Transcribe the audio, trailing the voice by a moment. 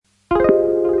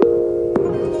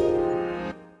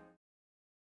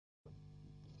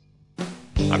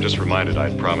I'm just reminded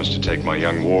I'd promised to take my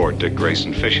young ward, Dick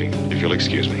Grayson, fishing, if you'll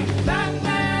excuse me.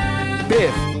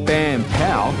 Biff, bam,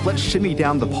 pow, let's shimmy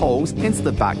down the poles into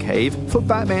the Batcave for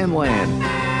Batman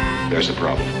Land. There's a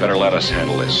problem. Better let us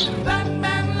handle this.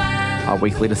 Our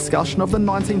weekly discussion of the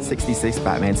 1966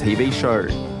 Batman TV show.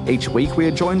 Each week we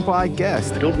are joined by a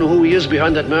guest. I don't know who he is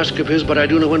behind that mask of his, but I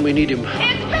do know when we need him.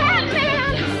 It's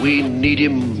Batman! We need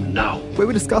him now. Where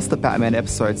we discuss the Batman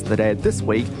episodes that aired this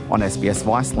week on SBS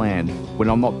Viceland. When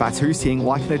I'm not Batusiing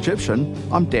like an Egyptian,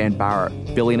 I'm Dan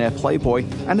Barrett, billionaire playboy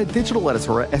and a digital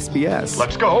editor at SBS.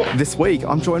 Let's go. This week,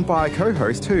 I'm joined by a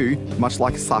co-host who, much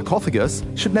like a sarcophagus,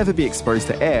 should never be exposed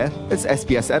to air. It's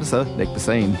SBS editor Nick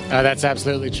Bassine. That's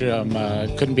absolutely true.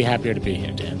 I couldn't be happier to be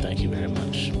here, Dan. Thank you very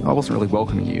much. I wasn't really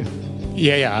welcoming you.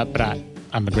 Yeah, but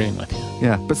I'm agreeing with you.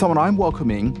 Yeah, but someone I'm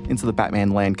welcoming into the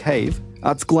Batman Land cave,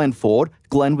 it's Glenn Ford,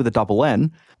 Glenn with a double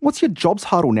N. What's your job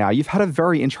title now? You've had a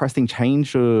very interesting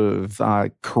change of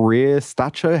career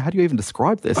stature. How do you even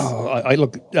describe this?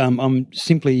 I'm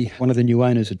simply one of the new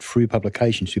owners at Frew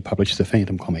Publications who published the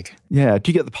Phantom comic. Yeah, do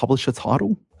you get the publisher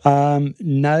title?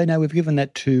 No, we've given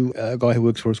that to a guy who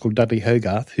works for us called Dudley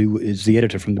Hogarth, who is the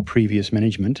editor from the previous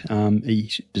management.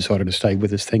 He decided to stay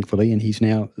with us, thankfully, and he's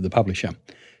now the publisher.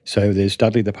 So there's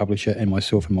Dudley, the publisher, and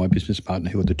myself and my business partner,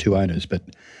 who are the two owners. But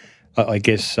I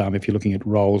guess if you're looking at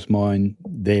roles, mine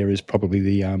there is probably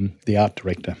the art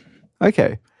director.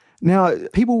 Okay. Now,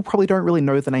 people probably don't really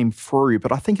know the name Frew,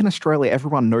 but I think in Australia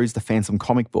everyone knows the Phantom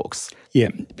comic books. Yeah,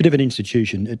 bit of an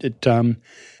institution.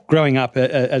 Growing up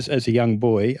as a young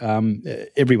boy,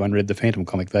 everyone read the Phantom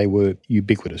comic. They were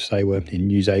ubiquitous. They were in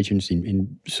newsagents,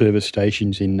 in service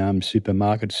stations, in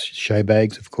supermarkets, show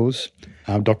bags, of course,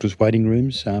 doctors' waiting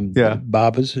rooms,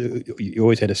 barbers. You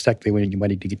always had a stack there when you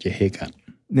waited to get your hair cut.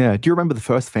 Yeah. Do you remember the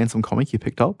first Phantom comic you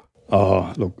picked up?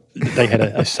 Oh, look, they had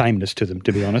a sameness to them,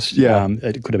 to be honest. Yeah.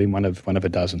 It could have been one of a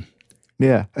dozen.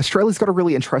 Yeah. Australia's got a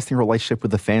really interesting relationship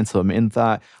with the Phantom in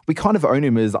that we kind of own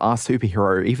him as our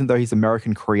superhero, even though he's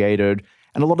American created,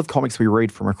 and a lot of comics we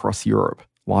read from across Europe,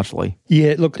 largely.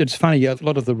 Yeah, look, it's funny. A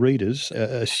lot of the readers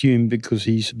assume because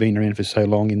he's been around for so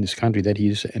long in this country that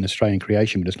he's an Australian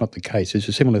creation, but it's not the case. There's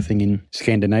a similar thing in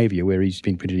Scandinavia where he's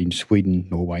been printed in Sweden,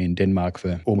 Norway and Denmark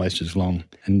for almost as long.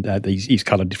 And he's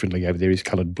coloured differently over there. He's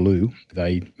coloured blue.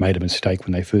 They made a mistake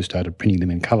when they first started printing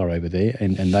them in colour over there,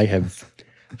 and they have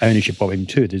ownership of him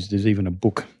too. There's even a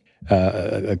book,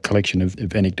 a collection of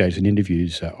anecdotes and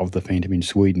interviews of the Phantom in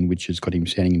Sweden, which has got him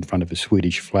standing in front of a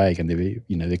Swedish flag, and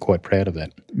they're quite proud of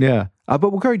that. Yeah,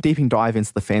 but we'll go deep and dive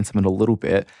into the Phantom in a little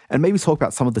bit, and maybe talk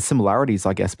about some of the similarities,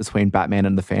 I guess, between Batman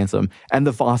and the Phantom, and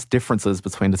the vast differences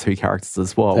between the two characters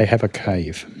as well. They have a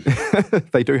cave.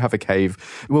 They do have a cave.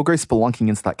 We'll go spelunking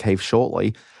into that cave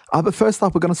shortly. But first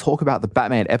up, we're going to talk about the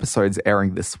Batman episodes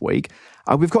airing this week.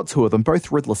 We've got two of them,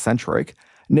 both Riddler-centric.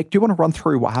 Nick, do you want to run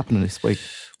through what happened this week?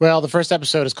 Well, the first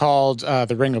episode is called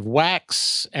The Ring of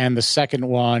Wax, and the second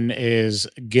one is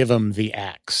Give 'em the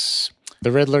Axe.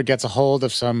 The Riddler gets a hold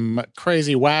of some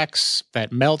crazy wax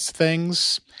that melts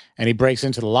things, and he breaks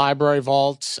into the library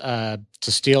vault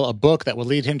to steal a book that will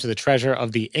lead him to the treasure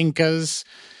of the Incas.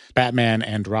 Batman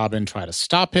and Robin try to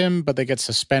stop him, but they get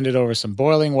suspended over some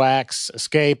boiling wax,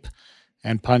 escape,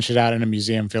 and punch it out in a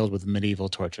museum filled with medieval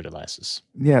torture devices.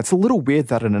 Yeah, it's a little weird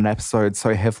that in an episode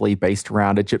so heavily based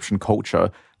around Egyptian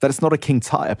culture that it's not a King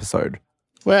Tut episode.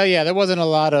 Well, yeah, there wasn't a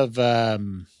lot of...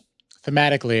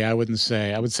 thematically, I would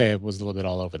say it was a little bit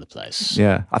all over the place.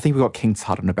 Yeah, I think we got King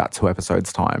Tut in about 2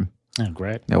 episodes' time. Oh,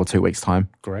 great. Yeah, or 2 weeks' time.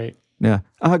 Great. Yeah.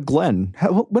 Glenn,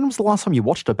 when was the last time you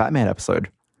watched a Batman episode?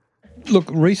 Look,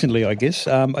 recently, I guess,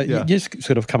 you just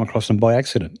sort of come across them by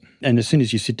accident. And as soon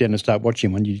as you sit down and start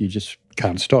watching one, you just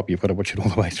can't stop. You've got to watch it all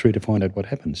the way through to find out what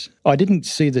happens. I didn't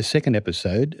see the second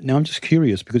episode. Now, I'm just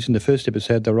curious, because in the first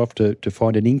episode, they were off to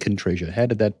find an Incan treasure. How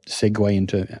did that segue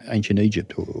into ancient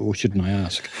Egypt, or shouldn't I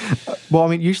ask? Well, I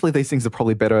mean, usually these things are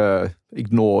probably better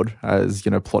ignored as,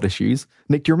 plot issues.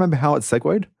 Nick, do you remember how it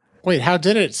segued? Wait, how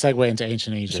did it segue into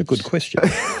ancient Egypt? That's a good question.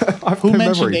 Who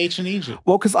mentioned ancient Egypt?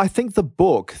 Well, because I think the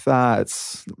book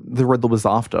that the Riddler was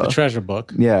after... The treasure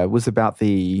book. Yeah, was about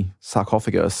the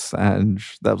sarcophagus, and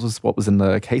that was what was in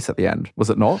the case at the end.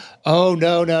 Was it not? Oh,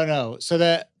 no. So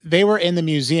that they were in the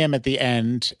museum at the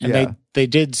end, and they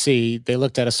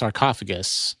looked at a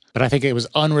sarcophagus. But I think it was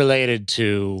unrelated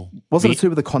to... Wasn't it to do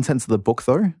with the contents of the book,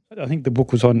 though? I think the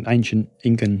book was on ancient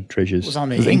Incan treasures. It was on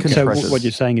the Incan treasures. So what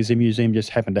you're saying is the museum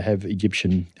just happened to have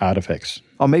Egyptian artifacts.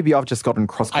 Oh, maybe I've just gotten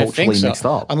cross-culturally mixed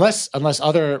up. Unless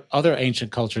other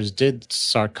ancient cultures did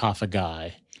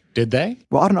sarcophagi. Did they?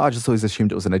 Well, I don't know. I just always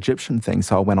assumed it was an Egyptian thing,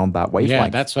 so I went on that wavelength. Yeah,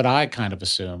 that's what I kind of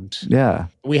assumed. Yeah.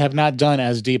 We have not done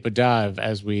as deep a dive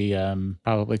as we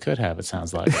probably could have, it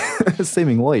sounds like.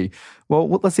 Seemingly. Well,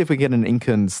 let's see if we get an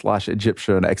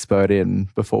Incan/Egyptian expert in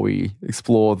before we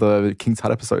explore the King's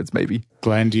Hut episodes, maybe.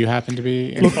 Glenn, do you happen to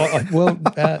be...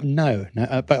 Look, no.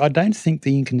 But I don't think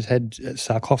the Incans had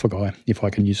sarcophagi, if I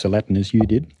can use the Latin as you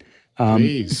did.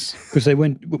 Please. Because they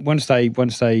went once they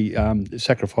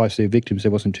sacrificed their victims,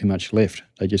 there wasn't too much left.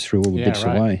 They just threw all the bits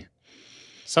away.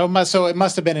 So it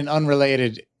must have been an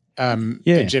unrelated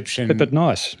Egyptian but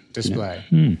nice display.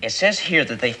 It says here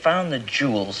that they found the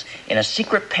jewels in a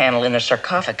secret panel in a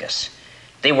sarcophagus.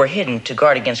 They were hidden to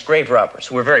guard against grave robbers,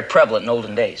 who were very prevalent in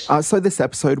olden days. So this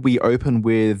episode, we open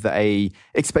with a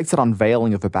expected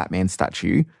unveiling of a Batman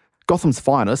statue. Gotham's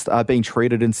finest are being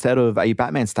treated instead of a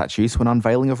Batman statue to an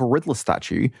unveiling of a Riddler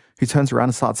statue, who turns around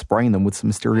and starts spraying them with some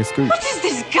mysterious goop. What is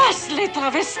this ghastly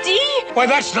travesty? Why,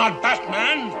 that's not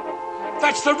Batman.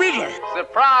 That's the Riddler.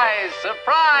 Surprise,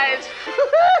 surprise.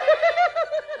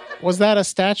 Was that a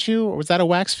statue, or was that a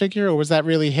wax figure, or was that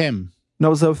really him? No,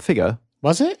 it was a figure.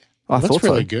 Was it? I Looks thought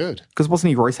so. really good. Because wasn't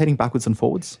he rotating backwards and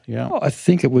forwards? Yeah. I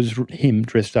think it was him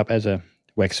dressed up as a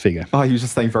wax figure. Oh, he was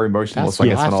just staying very motionless, That's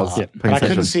I guess, what when I I was thought. paying But I attention.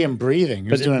 couldn't see him breathing.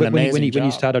 He was doing an But amazing when job.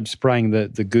 he started spraying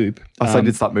the goop, So he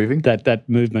did start moving? that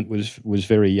movement was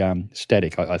very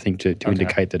static, I think, to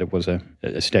indicate that it was a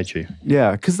statue.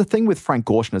 Yeah, because the thing with Frank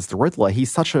Gorshin as the Riddler,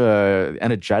 he's such a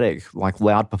energetic,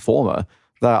 loud performer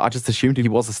that I just assumed he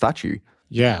was a statue.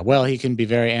 Yeah, well, he can be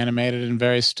very animated and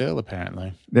very still,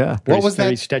 apparently. Yeah. What was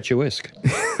very that? statuesque.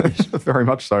 Very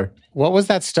much so. What was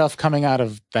that stuff coming out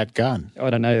of that gun? I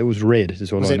don't know. It was red,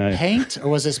 is all Was I it know. paint, or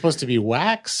was it supposed to be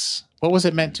wax? What was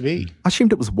it meant to be? I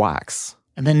assumed it was wax.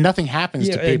 And then nothing happens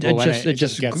to people when it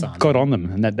just gets on got them. on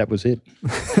them, and that was it.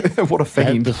 What a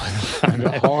fiend. A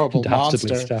horrible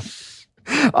Dastardly monster. stuff.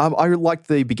 I like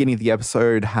the beginning of the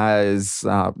episode has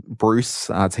Bruce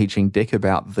teaching Dick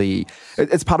about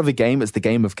it's part of a game. It's the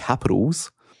game of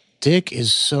capitals. Dick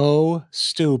is so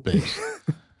stupid.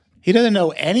 He doesn't know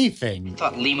anything. I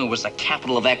thought Lima was the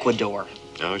capital of Ecuador.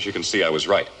 Now, as you can see, I was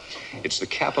right. It's the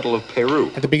capital of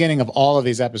Peru. At the beginning of all of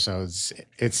these episodes,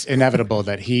 it's inevitable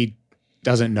that he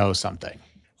doesn't know something.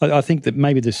 I think that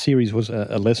maybe the series was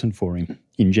a lesson for him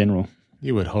in general.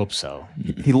 You would hope so.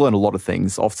 He learned a lot of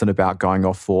things, often about going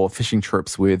off for fishing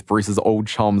trips with Bruce's old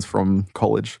chums from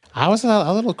college. I was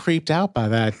a little creeped out by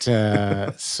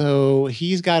that. So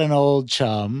he's got an old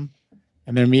chum,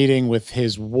 and they're meeting with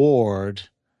his ward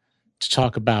to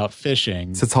talk about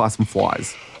fishing. To tie some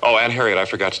flies. Oh, Aunt Harriet, I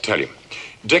forgot to tell you.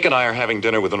 Dick and I are having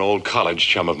dinner with an old college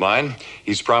chum of mine.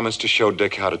 He's promised to show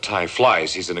Dick how to tie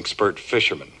flies. He's an expert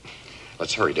fisherman.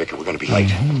 Let's hurry, Dick, or we're going to be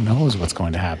late. Who knows what's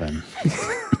going to happen?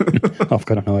 I've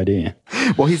got an idea.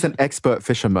 Well, he's an expert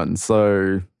fisherman,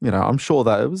 so, I'm sure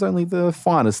that it was only the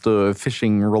finest of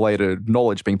fishing-related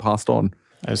knowledge being passed on.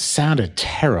 It sounded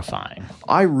terrifying.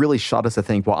 I really shudder to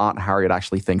think what Aunt Harriet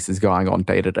actually thinks is going on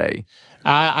day to day.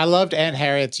 I loved Aunt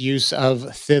Harriet's use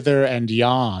of thither and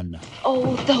yon.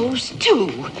 Oh, those two.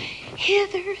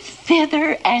 Hither,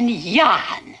 thither, and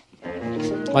yon.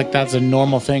 Like that's a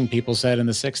normal thing people said in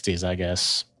the 60s, I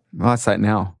guess. I say it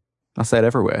now. I say it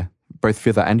everywhere, both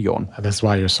thither and yon. That's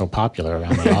why you're so popular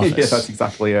around the office. Yeah, that's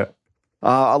exactly it.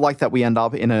 I like that we end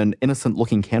up in an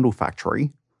innocent-looking candle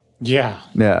factory. Yeah.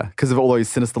 Yeah, because of all those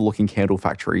sinister-looking candle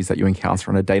factories that you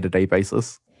encounter on a day-to-day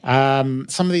basis. Some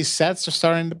of these sets are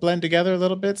starting to blend together a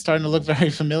little bit, starting to look very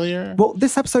familiar. Well,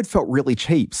 this episode felt really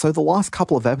cheap. So the last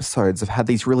couple of episodes have had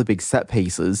these really big set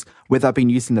pieces where they've been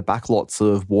using the backlots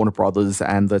of Warner Brothers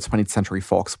and the 20th Century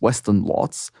Fox Western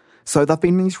lots. So they've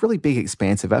been these really big,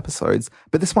 expansive episodes.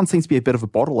 But this one seems to be a bit of a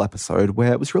bottle episode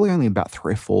where it was really only about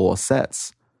 3 or 4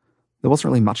 sets. There wasn't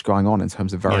really much going on in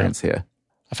terms of variance here.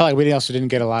 I felt like we also didn't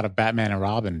get a lot of Batman and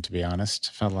Robin, to be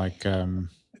honest. I felt like...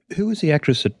 Who was the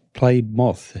actress that played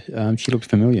Moth? She looked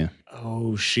familiar.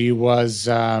 Oh, she was...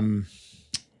 I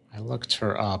looked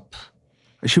her up.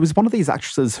 She was one of these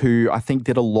actresses who I think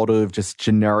did a lot of just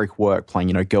generic work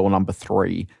playing, girl number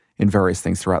 3 in various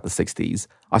things throughout the 60s.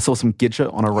 I saw some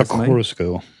Gidget on her resume. A chorus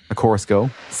girl. A chorus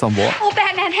girl, somewhat. Oh,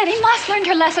 Batman, Hetty Moss learned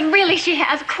her lesson. Really, she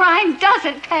has. Crime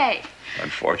doesn't pay.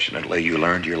 Unfortunately, you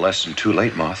learned your lesson too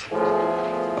late, Moth.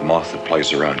 A moth that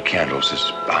plays around candles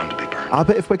is bound to be burned.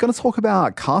 But if we're going to talk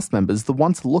about cast members, the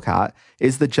one to look at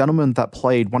is the gentleman that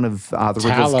played one of the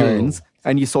Riddler's goons.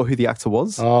 And you saw who the actor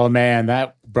was? Oh, man,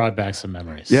 that brought back some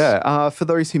memories. Yeah, for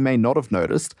those who may not have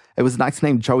noticed, it was an actor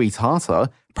named Joey Tartar,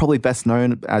 probably best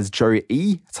known as Joe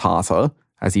E. Tartar,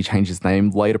 as he changed his name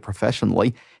later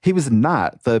professionally. He was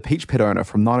Nat, the Peach Pit owner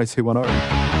from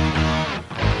 90210.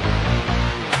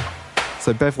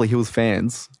 So Beverly Hills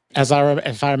fans. If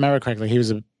I remember correctly, he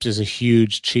was just a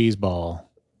huge cheese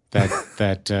ball,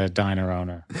 that diner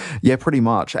owner. Yeah, pretty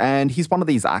much. And he's one of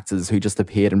these actors who just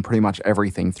appeared in pretty much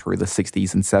everything through the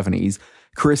 60s and 70s.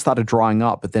 Career started drying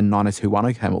up, but then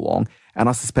 90210 came along, and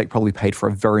I suspect probably paid for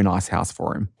a very nice house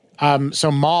for him.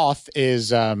 So Moth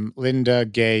is Linda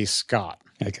Gay Scott.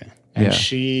 Okay. And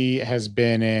she was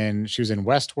in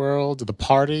Westworld, The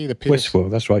Party, the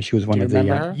Westworld, that's right. She was one of the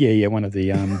one of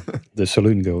the the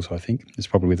saloon girls, I think. It's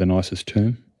probably the nicest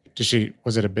term.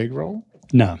 Was it a big role?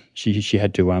 No, she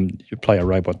had to play a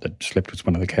robot that slept with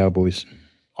one of the cowboys.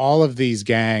 All of these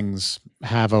gangs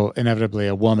have inevitably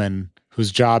a woman whose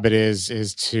job it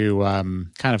is to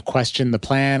kind of question the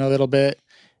plan a little bit,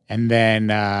 and then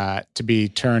to be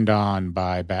turned on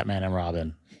by Batman and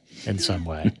Robin in some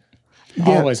way.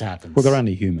 Always happens. Well, they're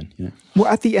only human, you know. Well,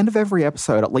 at the end of every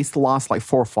episode, at least the last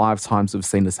 4 or 5 times we've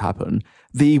seen this happen,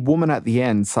 the woman at the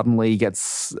end suddenly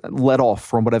gets let off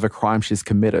from whatever crime she's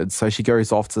committed. So she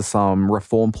goes off to some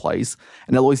reform place,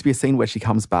 and there'll always be a scene where she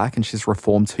comes back and she's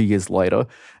reformed 2 years later.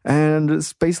 And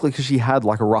it's basically because she had a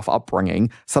rough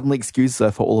upbringing, suddenly excuses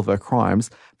her for all of her crimes.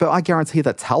 But I guarantee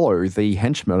that Tallow, the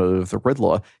henchman of the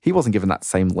Riddler, he wasn't given that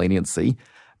same leniency.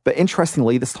 But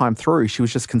interestingly, this time through, she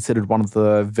was just considered one of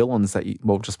the villains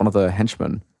just one of the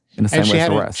henchmen in the same way as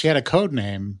the rest. She had a code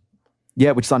name.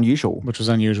 Yeah, which is unusual. Which was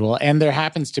unusual. And there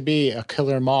happens to be a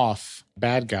Killer Moth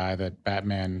bad guy that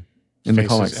Batman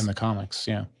faces in the comics.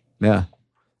 Yeah. Yeah.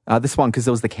 This one, because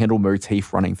there was the candle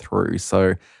motif running through.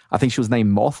 So I think she was named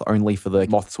Moth only for the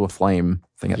moth to a flame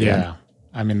thing at the end. Yeah.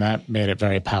 I mean, that made it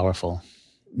very powerful.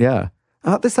 Yeah.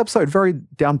 This episode, very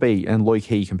downbeat and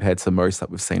low-key compared to most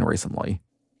that we've seen recently.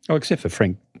 Oh, except for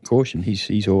Frank Gorshin.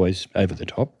 He's always over the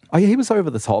top. Oh, yeah, he was over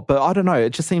the top, but I don't know.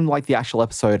 It just seemed like the actual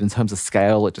episode, in terms of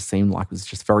scale, it just seemed like it was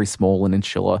just very small and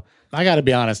insular. I got to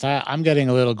be honest, I'm getting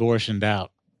a little Gorshined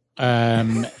out.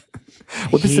 Well,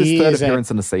 this is his third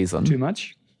appearance in the season. Too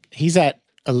much? He's at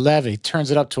 11. He turns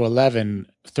it up to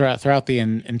 11 throughout the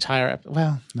entire episode.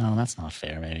 Well, no, that's not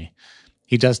fair, maybe.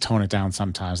 He does tone it down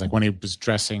sometimes, like when he was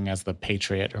dressing as the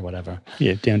Patriot or whatever.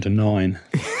 Yeah, down to 9.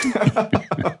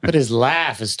 But his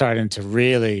laugh is starting to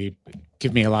really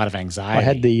give me a lot of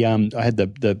anxiety. I had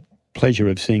the pleasure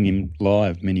of seeing him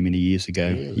live many, many years ago.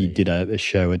 Really? He did a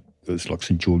show at, it was like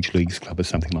St. George Leagues Club or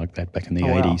something like that back in the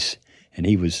 80s. Wow. And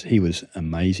he was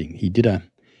amazing. He did it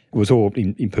was all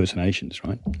impersonations,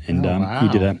 right? And he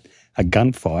did a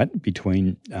gunfight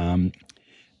between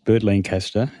Burt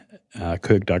Lancaster,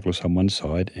 Kirk Douglas on one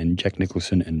side, and Jack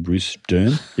Nicholson and Bruce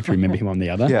Dern, if you remember him, on the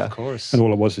other. Yeah, of course. And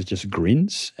all it was just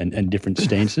grins and different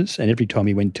stances. And every time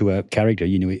he went to a character,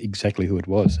 you knew exactly who it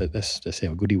was. That's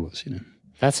how good he was, you know.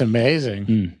 That's amazing.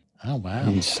 Mm. Oh, wow.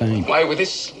 Insane. Why, with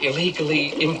this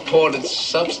illegally imported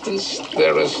substance,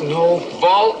 there is no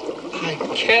vault. I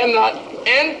cannot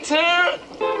enter.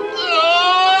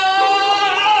 Oh!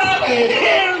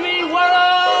 Hear me,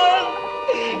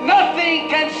 world! Nothing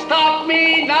can stop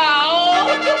me now!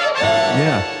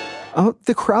 Yeah.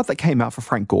 The crowd that came out for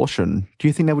Frank Gorshin, do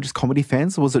you think they were just comedy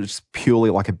fans, or was it just purely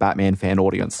like a Batman fan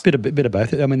audience? Bit of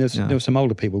both. I mean, there were some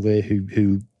older people there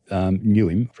who knew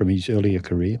him from his earlier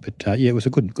career, but it was a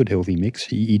good healthy mix.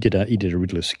 He did a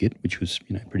Riddler skit, which was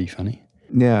pretty funny.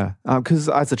 Yeah, because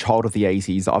as a child of the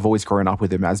 80s, I've always grown up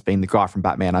with him as being the guy from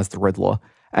Batman as the Riddler.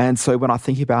 And so when I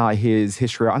think about his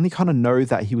history, I only kind of know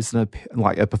that he was a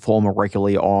performer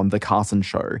regularly on The Carson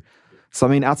Show. So, I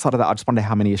mean, outside of that, I just wonder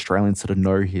how many Australians sort of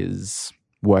know his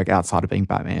work outside of being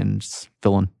Batman's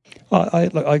villain.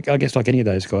 I guess like any of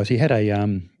those guys, he had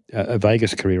a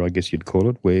Vegas career, I guess you'd call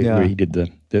it, where he did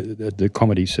the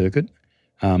comedy circuit.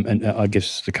 And I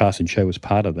guess The Carson Show was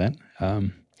part of that.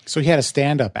 So he had a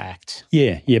stand-up act.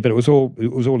 Yeah, but it was all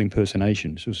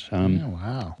impersonations. It was,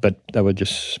 wow! But they were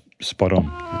just spot on.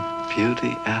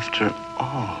 Beauty, after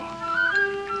all,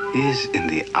 is in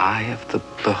the eye of the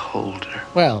beholder.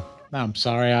 Well, I'm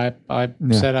sorry, I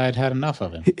said I'd had enough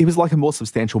of him. He was like a more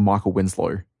substantial Michael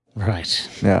Winslow. Right.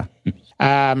 Yeah.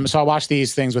 So I watch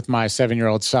these things with my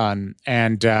 7-year-old son,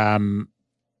 and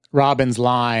Robin's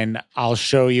line, "I'll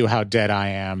show you how dead I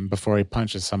am," before he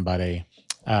punches somebody.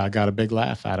 Got a big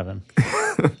laugh out of him.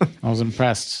 I was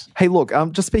impressed. Hey, look,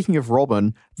 just speaking of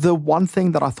Robin, the one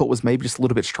thing that I thought was maybe just a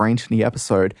little bit strange in the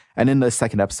episode, and in the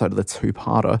second episode of the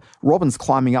two-parter, Robin's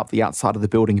climbing up the outside of the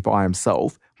building by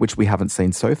himself, which we haven't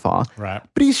seen so far. Right.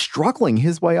 But he's struggling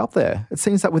his way up there. It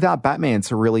seems that without Batman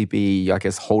to really be, I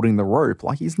guess, holding the rope,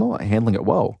 he's not handling it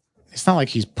well. It's not like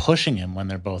he's pushing him when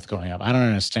they're both going up. I don't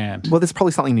understand. Well, there's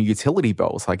probably something in the utility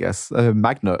belts, I guess. A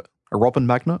magnet. A Robin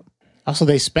magnet. Also,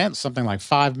 they spent something like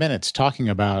 5 minutes talking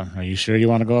about, are you sure you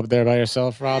want to go up there by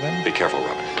yourself, Robin? Be careful,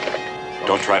 Robin.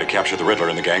 Don't try to capture the Riddler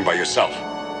and the gang by yourself.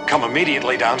 Come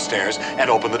immediately downstairs and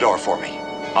open the door for me.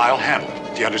 I'll handle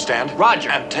it. Do you understand? Roger.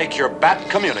 And take your bat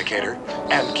communicator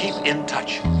and keep in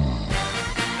touch.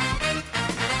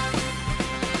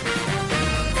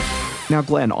 Now,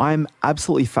 Glenn, I'm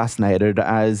absolutely fascinated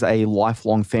as a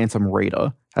lifelong Phantom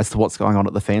reader as to what's going on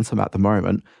at the Phantom at the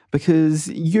moment, because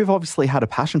you've obviously had a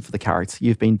passion for the character.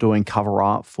 You've been doing cover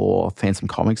art for Phantom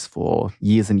Comics for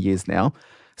years and years now.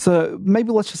 So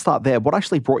maybe let's just start there. What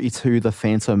actually brought you to the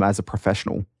Phantom as a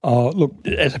professional? Oh, look,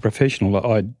 as a professional,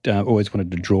 I'd always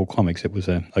wanted to draw comics. It was,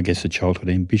 a childhood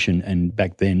ambition. And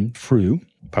back then, Frew,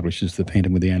 publishers The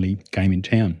Phantom, were the only game in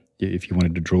town. If you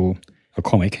wanted to draw a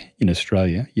comic in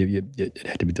Australia, it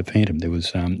had to be The Phantom. There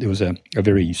was a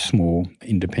very small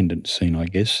independent scene, I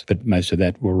guess, but most of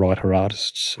that were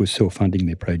writer-artists who were self-funding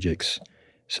their projects.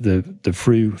 So the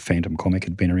Frew Phantom comic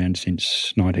had been around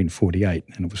since 1948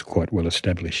 and it was quite well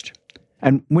established.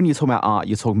 And when you're talking about art,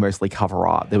 you're talking mostly cover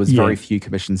art. There was very few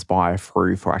commissions by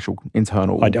Frew for actual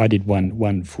internal... I did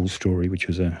one full story, which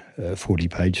was a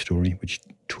 40-page story, which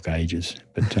took ages.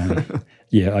 But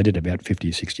I did about 50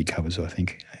 or 60 covers, I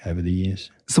think, over the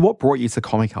years. So what brought you to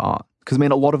comic art? Because,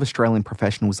 a lot of Australian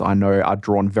professionals I know are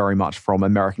drawn very much from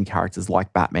American characters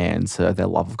like Batman to their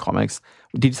love of comics.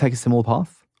 Did you take a similar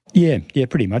path? Yeah,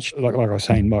 pretty much. Like I was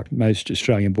saying, like most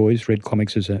Australian boys read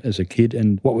comics as a kid,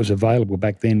 and what was available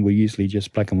back then were usually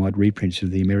just black and white reprints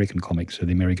of the American comics, so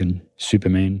the American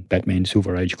Superman, Batman,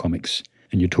 Silver Age comics.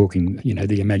 And you're talking,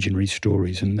 the imaginary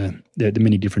stories and the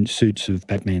many different suits of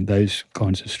Batman, those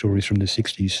kinds of stories from the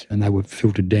 60s, and they were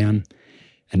filtered down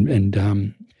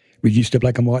and reduced to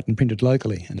black and white and printed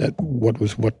locally, and that what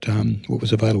was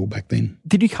available back then.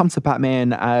 Did you come to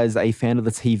Batman as a fan of the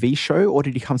TV show, or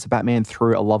did you come to Batman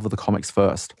through a love of the comics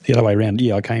first? The other way around.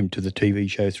 Yeah, I came to the TV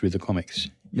show through the comics.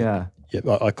 Yeah. Yeah,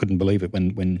 I couldn't believe it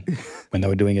when they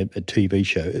were doing a TV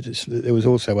show. There was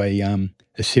also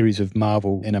a series of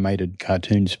Marvel animated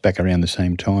cartoons back around the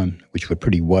same time, which were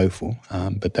pretty woeful,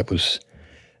 but that was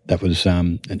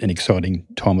an exciting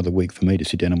time of the week for me to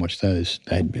sit down and watch those.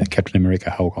 They had Captain America,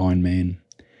 Hulk, Iron Man.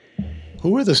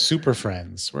 Who were the Super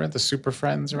Friends? Weren't the Super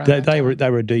Friends around? They were a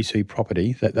DC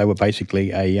property. They were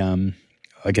basically a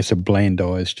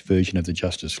blandized version of the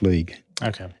Justice League.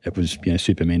 Okay. It was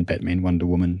Superman, Batman, Wonder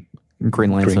Woman,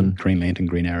 Green Lantern,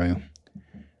 Green Arrow.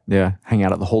 Yeah, hang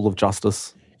out at the Hall of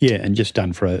Justice. Yeah, and just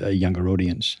done for a younger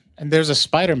audience. And there's a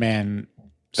Spider-Man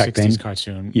back 60s then,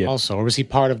 cartoon also, or was he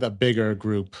part of the bigger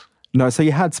group? No, so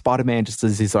you had Spider-Man just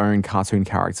as his own cartoon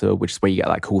character, which is where you get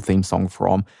that cool theme song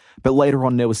from. But later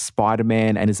on, there was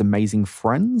Spider-Man and His Amazing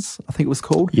Friends, I think it was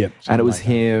called. Yep. And it was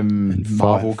him, and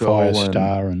Marvel Girl.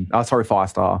 Firestar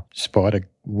Firestar.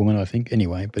 Spider-Woman, I think,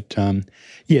 anyway. But,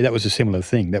 that was a similar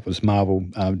thing. That was Marvel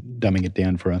dumbing it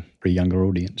down for a younger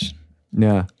audience.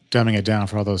 Yeah. Dumbing it down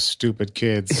for all those stupid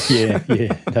kids. Yeah.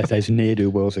 Those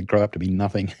ne'er-do-wells that grow up to be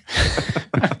nothing.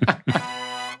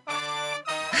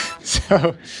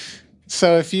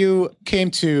 So if you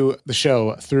came to the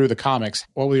show through the comics,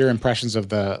 what were your impressions of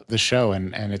the show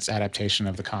and its adaptation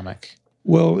of the comic?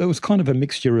 Well, it was kind of a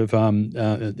mixture of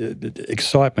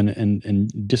excitement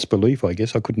and disbelief, I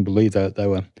guess. I couldn't believe that they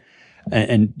were,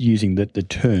 and using the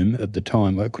term at the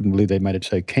time, I couldn't believe they made it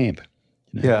so camp.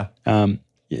 Yeah.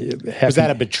 Was that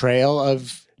a betrayal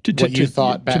of what you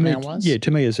thought Batman was? Yeah,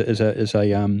 to me as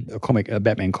a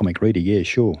Batman comic reader, yeah,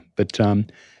 sure. But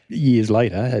years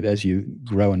later, as you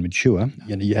grow and mature,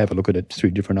 you have a look at it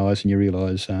through different eyes and you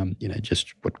realise,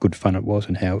 just what good fun it was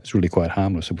and how it's really quite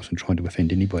harmless. It wasn't trying to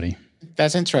offend anybody.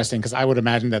 That's interesting because I would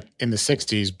imagine that in the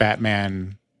 60s,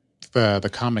 Batman, the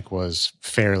comic was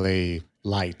fairly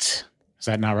light. Is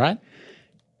that not right?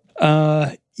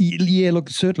 Yeah, look,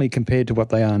 certainly compared to what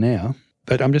they are now.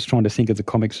 But I'm just trying to think of the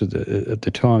comics at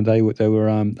the time.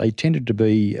 They tended to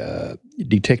be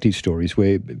detective stories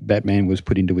where Batman was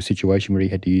put into a situation where he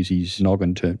had to use his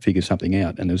noggin to figure something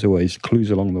out, and there's always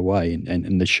clues along the way,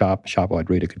 and the sharp-eyed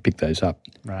reader could pick those up.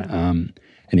 Right.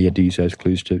 And he had to use those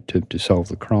clues to solve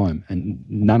the crime, and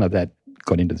none of that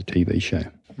got into the TV show,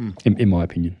 in my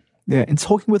opinion. Yeah, in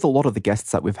talking with a lot of the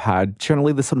guests that we've had,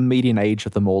 generally the sort of median age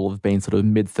of them all have been sort of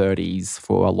mid-30s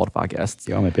for a lot of our guests.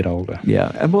 Yeah, I'm a bit older.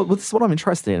 Yeah, and this is what I'm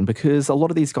interested in because a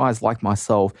lot of these guys, like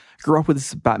myself, grew up with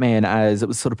this Batman as it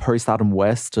was sort of post-Adam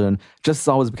West, and just as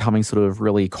I was becoming sort of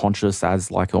really conscious as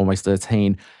like almost a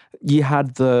teen, you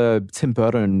had the Tim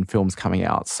Burton films coming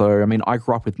out. So, I mean, I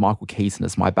grew up with Michael Keaton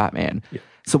as my Batman. Yeah.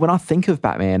 So when I think of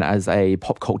Batman as a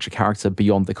pop culture character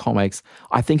beyond the comics,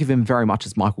 I think of him very much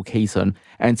as Michael Keaton.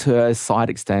 And to a side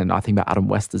extent, I think about Adam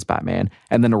West as Batman.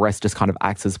 And then the rest just kind of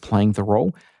acts as playing the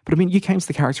role. But I mean, you came to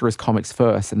the character as comics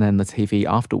first and then the TV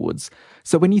afterwards.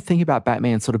 So when you think about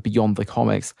Batman sort of beyond the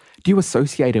comics, do you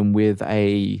associate him with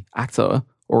a actor,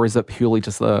 or is it purely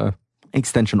just an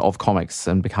extension of comics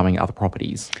and becoming other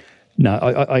properties? No,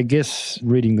 I guess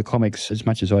reading the comics as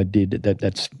much as I did,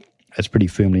 that's pretty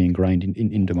firmly ingrained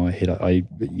into my head.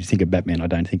 You think of Batman, I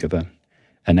don't think of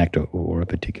an actor or a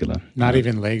particular... Not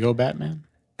even Lego Batman?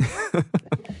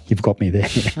 You've got me there.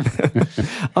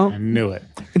 I knew it.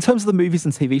 In terms of the movies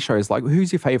and TV shows, like,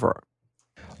 who's your favourite?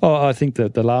 Oh, I think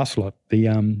that the last lot,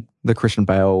 the Christian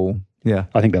Bale, yeah.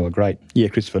 I think they were great. Yeah,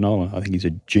 Christopher Nolan, I think he's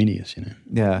a genius,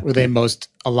 Yeah. Were they most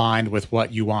aligned with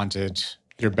what you wanted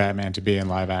your Batman to be in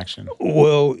live action?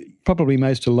 Well, probably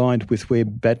most aligned with where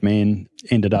Batman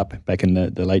ended up back in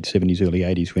the late 70s, early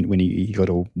 80s when he got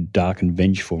all dark and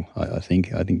vengeful, I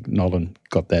think. I think Nolan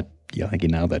got that. Yeah, I think he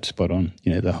nailed that spot on.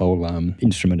 The whole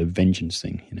instrument of vengeance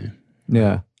thing,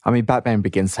 Yeah. I mean, Batman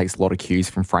Begins takes a lot of cues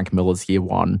from Frank Miller's Year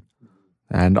One.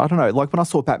 And I don't know, like when I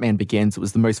saw Batman Begins, it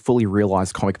was the most fully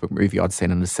realised comic book movie I'd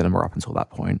seen in the cinema up until that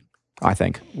point, I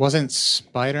think. Wasn't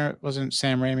Sam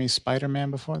Raimi's Spider-Man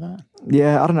before that?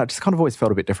 Yeah, I don't know. It just kind of always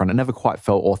felt a bit different. It never quite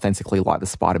felt authentically like the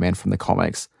Spider-Man from the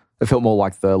comics. It felt more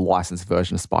like the licensed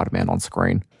version of Spider-Man on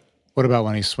screen. What about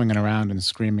when he's swinging around and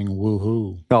screaming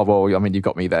woohoo? Oh, well, I mean, you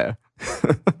got me there.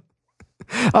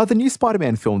 The new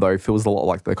Spider-Man film, though, feels a lot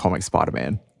like the comic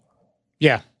Spider-Man.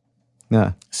 Yeah.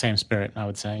 Yeah. Same spirit, I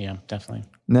would say. Yeah, definitely.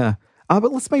 Yeah.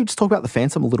 But let's maybe just talk about the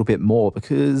Phantom a little bit more,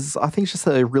 because I think it's just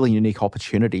a really unique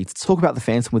opportunity to talk about the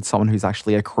Phantom with someone who's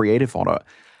actually a creative on it.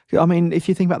 I mean, if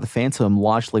you think about the Phantom,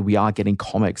 largely we are getting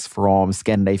comics from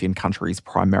Scandinavian countries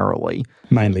primarily.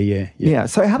 Mainly, yeah. Yeah,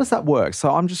 so how does that work?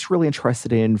 So I'm just really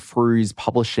interested in Fru's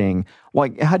publishing.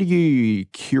 Like, how do you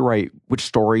curate which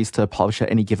stories to publish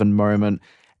at any given moment?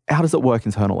 How does it work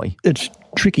internally? It's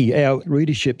tricky. Our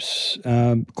readership's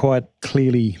quite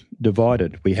clearly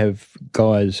divided. We have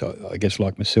guys, I guess,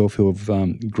 like myself, who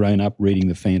have grown up reading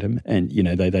The Phantom, and,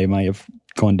 they may have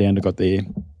gone down to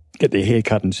get their hair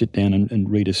cut and sit down and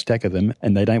read a stack of them,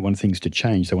 and they don't want things to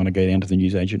change. They want to go down to the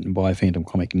newsagent and buy a Phantom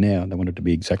comic now. They want it to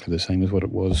be exactly the same as what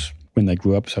it was when they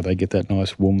grew up, so they get that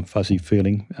nice, warm, fuzzy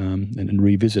feeling and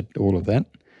revisit all of that.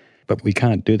 But we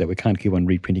can't do that. We can't keep on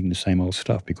reprinting the same old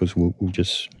stuff because we'll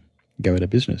just go out of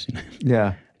business.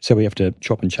 Yeah. So we have to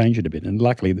chop and change it a bit. And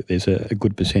luckily there's a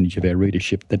good percentage of our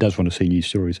readership that does want to see new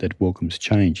stories, that welcomes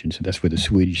change. And so that's where the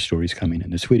Swedish stories come in.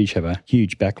 And the Swedish have a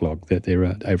huge backlog. That there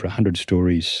are over 100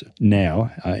 stories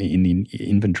now in the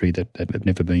inventory that have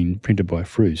never been printed by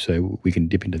Fru. So we can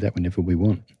dip into that whenever we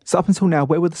want. So up until now,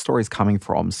 where were the stories coming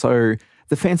from? So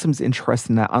the Phantom's interest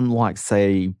in that, unlike,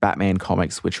 say, Batman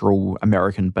comics, which are all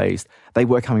American-based, they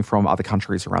were coming from other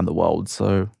countries around the world.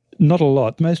 So... Not a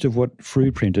lot. Most of what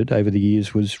Fru printed over the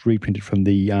years was reprinted from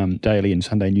the daily and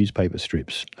Sunday newspaper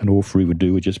strips. And all Fru would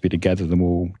do would just be to gather them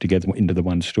all together into the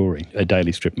one story. A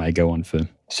daily strip may go on for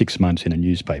 6 months in a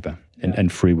newspaper.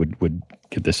 And Fru would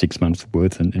get the 6 months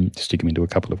worth and stick them into a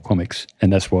couple of comics.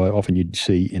 And that's why often you'd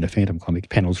see in a Phantom comic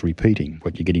panels repeating.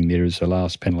 What you're getting there is a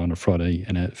last panel on a Friday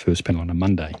and a first panel on a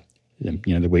Monday.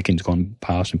 The weekend's gone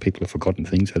past and people have forgotten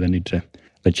things, so they need to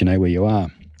let you know where you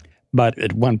are. But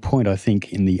at one point, I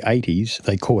think in the 80s,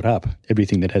 they caught up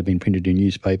everything that had been printed in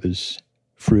newspapers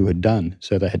Fru had done.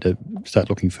 So they had to start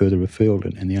looking further afield.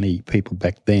 And the only people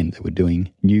back then that were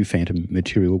doing new Phantom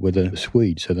material were the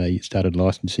Swedes. So they started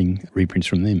licensing reprints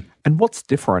from them. And what's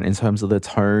different in terms of the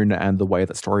tone and the way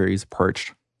that story is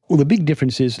approached? Well, the big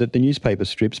difference is that the newspaper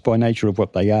strips, by nature of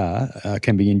what they are,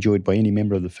 can be enjoyed by any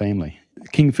member of the family.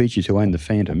 King Features, who own the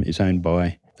Phantom, is owned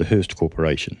by the Hearst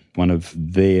Corporation. One of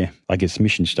their,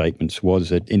 mission statements was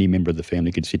that any member of the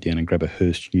family could sit down and grab a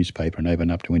Hearst newspaper and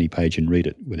open up to any page and read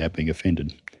it without being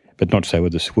offended. But not so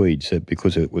with the Swedes,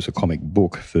 because it was a comic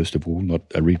book, first of all, not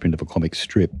a reprint of a comic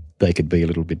strip. They could be a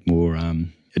little bit more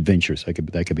adventurous. They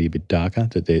could be a bit darker.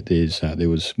 That there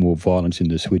was more violence in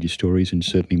the Swedish stories and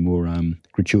certainly more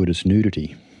gratuitous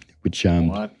nudity, which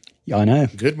what? I know.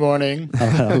 Good morning.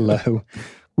 Hello.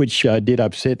 Which did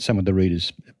upset some of the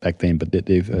readers back then, but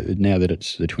they've now that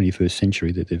it's the 21st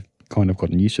century, that they've kind of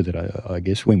gotten used to that, I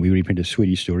guess. When we reprint a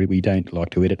Swedish story, we don't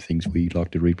like to edit things. We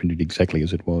like to reprint it exactly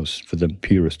as it was for the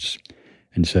purists.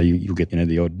 And so you'll get,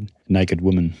 the odd naked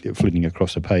woman flitting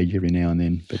across a page every now and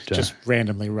then. But just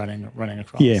randomly running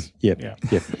across. Yeah,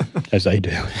 as they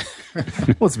do.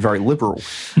 Well, it's very liberal.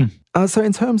 So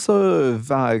in terms of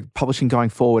publishing going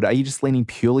forward, are you just leaning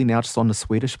purely now just on the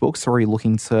Swedish books, or are you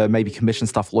looking to maybe commission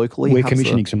stuff locally? We're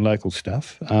commissioning some local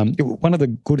stuff. One of the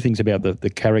good things about the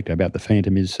character, about the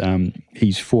Phantom, is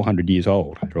he's 400 years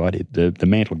old, right? The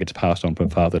mantle gets passed on from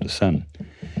father to son.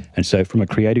 And so from a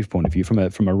creative point of view,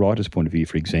 from a writer's point of view,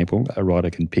 for example, a writer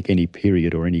can pick any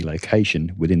period or any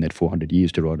location within that 400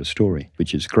 years to write a story,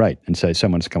 which is great. And so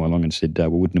someone's come along and said, well,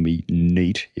 wouldn't it be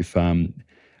neat if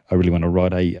I really want to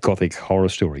write a gothic horror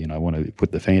story and I want to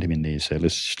put the Phantom in there, so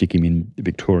let's stick him in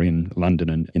Victorian London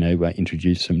and,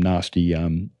 introduce some nasty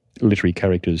literary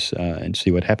characters and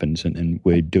see what happens. And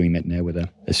we're doing that now with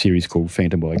a series called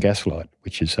Phantom by Gaslight,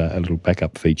 which is a little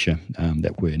backup feature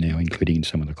that we're now including in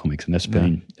some of the comics. And that's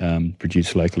been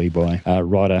produced locally by a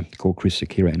writer called Chris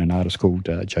Sakira and an artist called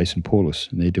Jason Paulus.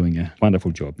 And they're doing a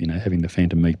wonderful job, having the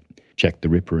Phantom meet Jack the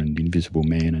Ripper and the Invisible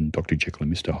Man and Dr. Jekyll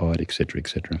and Mr. Hyde, etc.,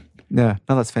 etc. Yeah,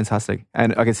 no, that's fantastic.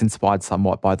 And I guess inspired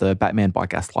somewhat by the Batman by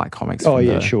Gaslight comics from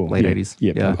the late 80s.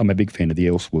 Yeah, I'm a big fan of the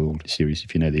Elseworld series,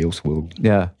 if you know the Elseworld.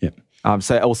 Yeah. Yeah.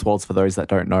 So Elseworlds, for those that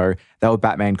don't know, they were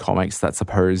Batman comics that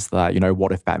suppose that,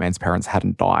 what if Batman's parents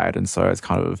hadn't died? And so it's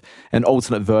kind of an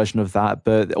alternate version of that,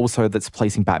 but also that's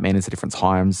placing Batman into different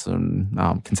times and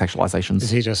contextualizations.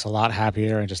 Is he just a lot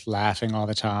happier and just laughing all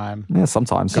the time? Yeah,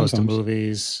 sometimes. Goes to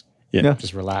movies. Yeah.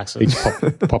 Just relaxes.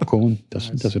 Eats popcorn,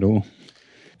 does it all.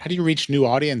 How do you reach new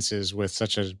audiences with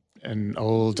such an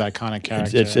old iconic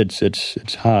character?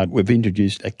 It's hard. We've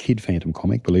introduced a kid Phantom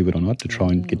comic, believe it or not, to try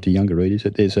and get to younger readers.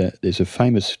 There's a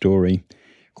famous story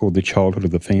called The Childhood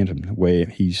of the Phantom, where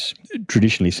he's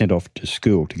traditionally sent off to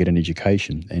school to get an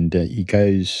education, and he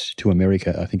goes to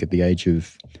America, I think, at the age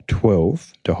of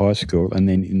 12 to high school, and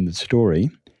then in the story,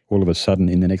 all of a sudden,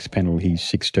 in the next panel, he's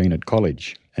 16 at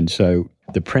college. And so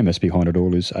the premise behind it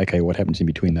all is, okay, what happens in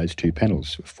between those two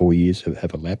panels? 4 years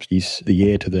have elapsed. He's the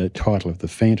heir to the title of the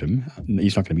Phantom.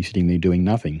 He's not going to be sitting there doing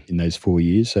nothing in those 4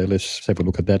 years. So let's have a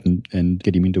look at that and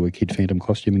get him into a kid Phantom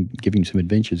costume and give him some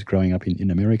adventures growing up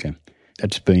in America.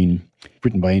 That's been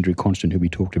written by Andrew Constant, who we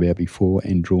talked about before,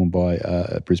 and drawn by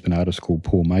a Brisbane artist called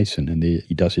Paul Mason. And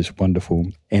he does this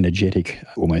wonderful, energetic,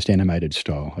 almost animated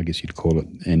style, I guess you'd call it.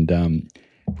 And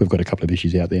we've got a couple of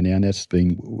issues out there now, and that's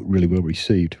being really well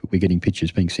received. We're getting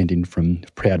pictures being sent in from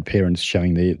proud parents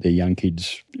showing their young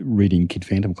kids reading Kid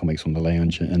Phantom comics on the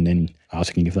lounge and then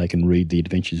asking if they can read the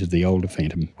adventures of the older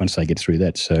Phantom once they get through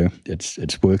that. So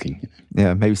it's working.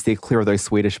 Yeah, maybe steer clear of those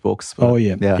Swedish books. But,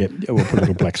 yeah. We'll put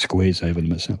little black squares over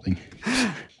them or something.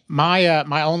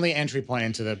 My only entry point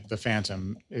into the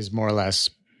Phantom is more or less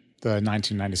the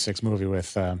 1996 movie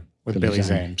with Billy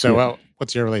Zane. So,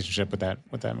 what's your relationship with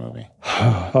that movie?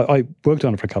 I worked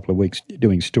on it for a couple of weeks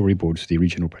doing storyboards for the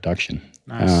original production.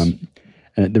 Nice.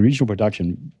 And the original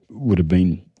production would have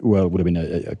been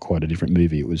quite a different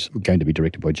movie. It was going to be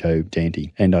directed by Joe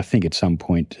Dante. And I think at some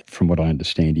point, from what I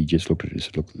understand, he just looked at it and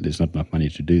said, look, there's not enough money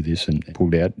to do this, and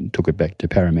pulled out and took it back to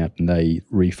Paramount, and they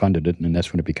refunded it, and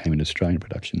that's when it became an Australian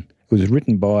production. It was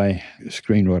written by a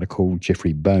screenwriter called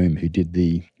Jeffrey Boehm, who did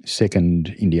the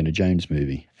second Indiana Jones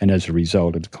movie. And as a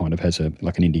result, it kind of has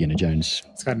like an Indiana Jones...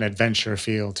 It's got an adventure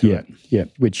feel to it. Yeah,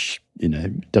 which,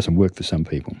 doesn't work for some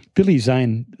people. Billy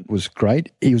Zane was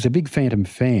great. He was a big Phantom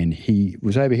fan. He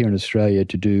was over here in Australia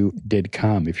to do Dead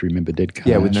Calm, if you remember Dead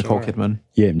Calm. Yeah, with Nicole Kidman.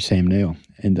 Yeah, and Sam Neill.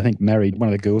 And I think married one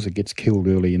of the girls that gets killed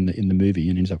early in the movie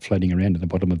and ends up floating around at the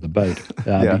bottom of the boat.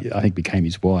 I think became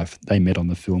his wife. They met on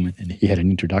the film, and he had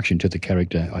an introduction to the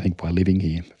character, I think, by living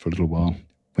here for a little while.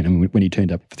 When he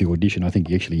turned up for the audition, I think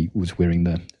he actually was wearing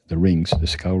the rings, the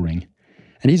skull ring.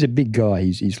 And he's a big guy.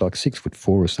 He's like 6'4"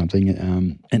 or something.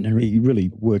 And he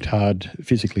really worked hard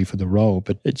physically for the role.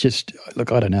 But it just, I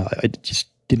don't know, it just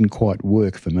didn't quite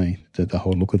work for me, the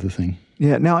whole look of the thing.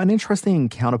 Yeah, now an interesting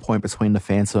counterpoint between the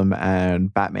Phantom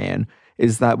and Batman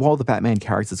is that while the Batman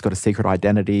character's got a secret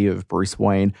identity of Bruce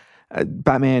Wayne,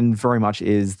 Batman very much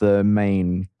is the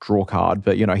main draw card,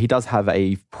 but, he does have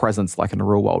a presence like in the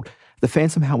real world. The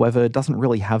Phantom, however, doesn't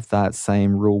really have that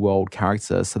same real-world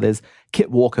character. So there's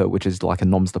Kit Walker, which is like a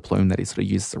noms de plume that he sort of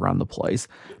uses around the place.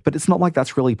 But it's not like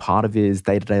that's really part of his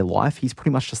day-to-day life. He's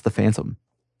pretty much just the Phantom.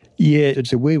 Yeah,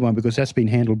 it's a weird one because that's been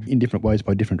handled in different ways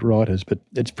by different writers, but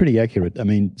it's pretty accurate. I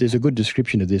mean, there's a good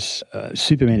description of this.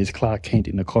 Superman is Clark Kent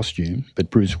in a costume,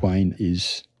 but Bruce Wayne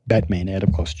is Batman out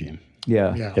of costume.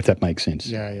 Yeah. If that makes sense.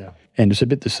 Yeah. And it's a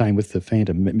bit the same with the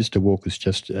Phantom. Mr. Walker's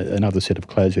just another set of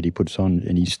clothes that he puts on,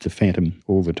 and he's the Phantom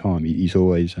all the time. He's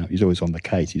always on the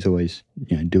case. He's always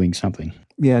doing something.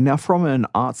 Yeah. Now, from an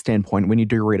art standpoint, when you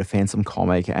do read a Phantom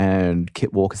comic and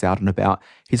Kit Walker's out and about,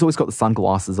 he's always got the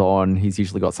sunglasses on. He's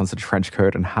usually got some sort of trench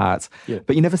coat and hat,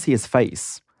 but you never see his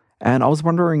face. And I was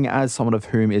wondering, as someone of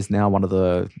whom is now one of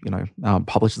the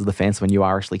publishers of the Phantom, and you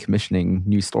are actually commissioning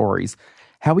new stories,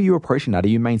 how are you approaching that? Are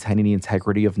you maintaining the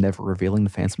integrity of never revealing the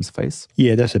Phantom's face?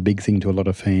 Yeah, that's a big thing to a lot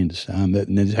of fans.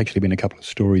 There's actually been a couple of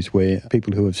stories where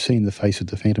people who have seen the face of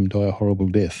the Phantom die a horrible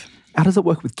death. How does it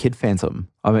work with Kid Phantom?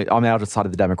 I mean, I'm outside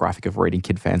of the demographic of reading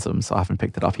Kid Phantom, so I haven't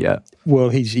picked it up yet. Well,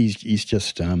 he's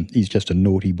just a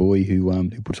naughty boy who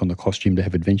puts on the costume to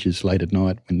have adventures late at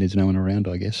night when there's no one around,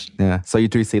 I guess. Yeah. So you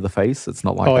do see the face. It's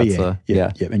not like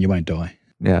yeah, and you won't die.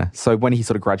 Yeah. So when he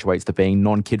sort of graduates to being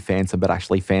non-Kid Phantom, but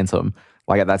actually Phantom,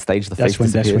 like at that stage, the face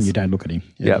disappears. That's when you don't look at him.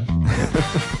 Yeah.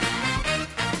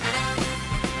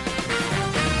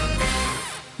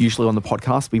 Usually on the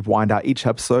podcast, we wind out each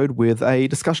episode with a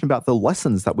discussion about the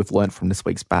lessons that we've learned from this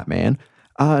week's Batman.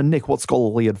 Nick, what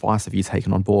scholarly advice have you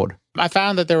taken on board? I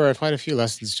found that there were quite a few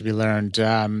lessons to be learned,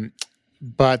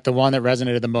 but the one that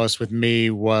resonated the most with me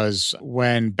was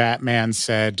when Batman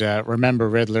said, remember,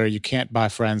 Riddler, you can't buy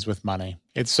friends with money.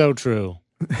 It's so true.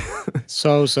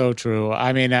 so true.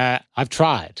 I mean, I've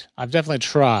tried. I've definitely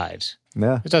tried.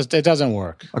 Yeah. It doesn't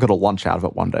work. I got a lunch out of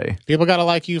it one day. People got to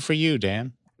like you for you,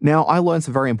 Dan. Now, I learned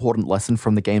a very important lesson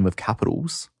from the game of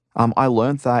capitals. I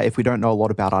learned that if we don't know a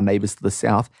lot about our neighbours to the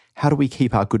south, how do we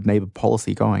keep our good neighbour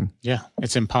policy going? Yeah,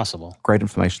 it's impossible. Great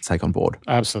information to take on board.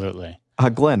 Absolutely.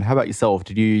 Glenn, how about yourself?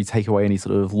 Did you take away any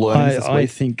sort of learnings this week? I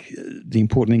think the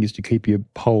important thing is to keep your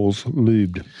poles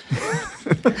lubed.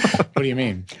 What do you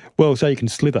mean? Well, so you can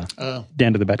slither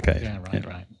down to the Batcave. Yeah,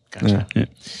 right. Gotcha. Yeah.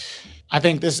 I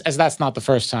think that's not the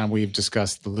first time we've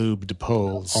discussed the lubed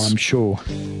poles. I'm sure.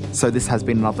 So this has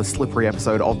been another slippery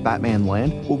episode of Batman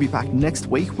Land. We'll be back next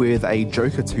week with a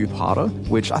Joker two-parter,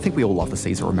 which I think we all love the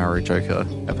Cesar Romero Joker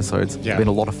episodes. Yeah. It's been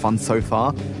a lot of fun so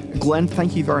far. Glenn,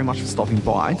 thank you very much for stopping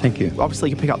by. Thank you. Obviously,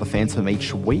 you can pick up the Phantom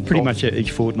each week. Pretty much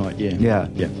each fortnight, yeah.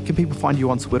 Yeah. Can people find you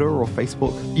on Twitter or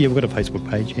Facebook? Yeah, we've got a Facebook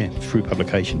page, Frew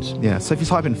Publications. Yeah, so if you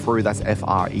type in Frew, that's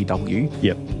F-R-E-W.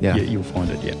 Yep. Yeah, you'll find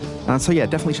it, yeah. So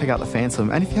definitely check out the Phantom.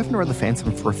 And if you haven't read the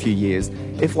Phantom for a few years,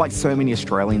 if like so many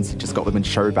Australians, you just got them in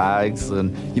show bags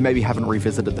and you maybe haven't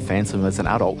revisited the Phantom as an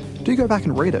adult, do go back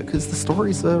and read it because the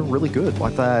stories are really good.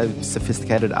 Like they're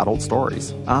sophisticated adult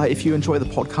stories. If you enjoy the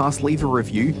podcast, leave a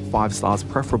review, 5 stars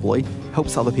preferably,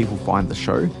 helps other people find the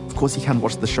show. Of course, you can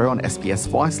watch the show on SBS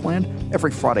Viceland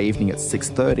every Friday evening at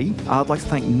 6:30. I'd like to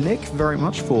thank Nick very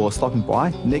much for stopping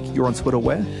by. Nick, you're on Twitter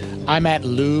where? I'm at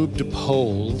Lubed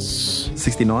Poles.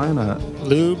 69?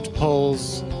 Lubed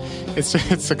Poles.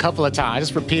 It's a couple of times. I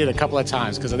just repeated a couple of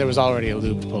times because there was already a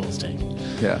Lubed Poles take.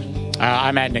 Yeah.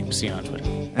 I'm at Nick Messina on Twitter.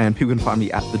 And people can find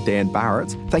me at the Dan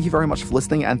Barrett. Thank you very much for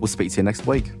listening, and we'll speak to you next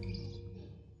week.